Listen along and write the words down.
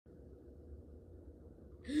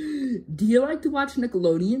Do you like to watch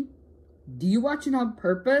Nickelodeon? Do you watch it on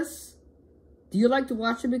purpose? Do you like to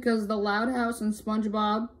watch it because the Loud House and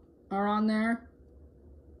SpongeBob are on there?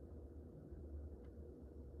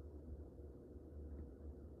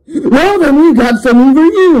 Well, then we got something for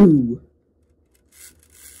you!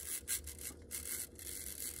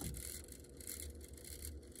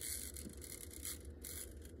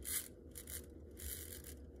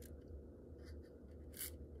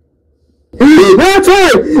 That's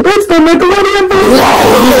right! It's the Nickelodeon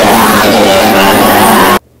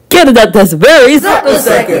Get it at this very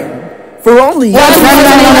second! For only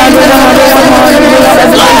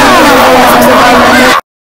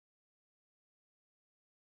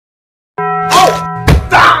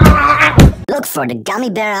Look for the Gummy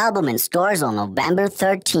Bear album in stores on November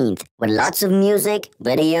 13th with lots of music,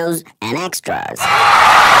 videos, and extras.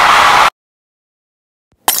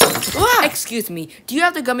 Excuse me, do you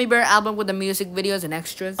have the Gummy Bear album with the music videos and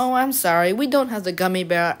extras? Oh, I'm sorry, we don't have the Gummy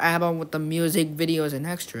Bear album with the music videos and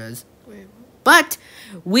extras. But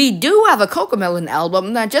we do have a Cocomelon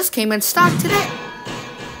album that just came in stock today.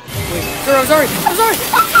 Wait, sir, I'm sorry.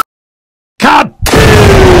 Cut!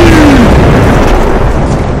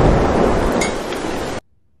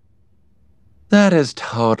 That is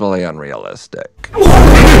totally unrealistic.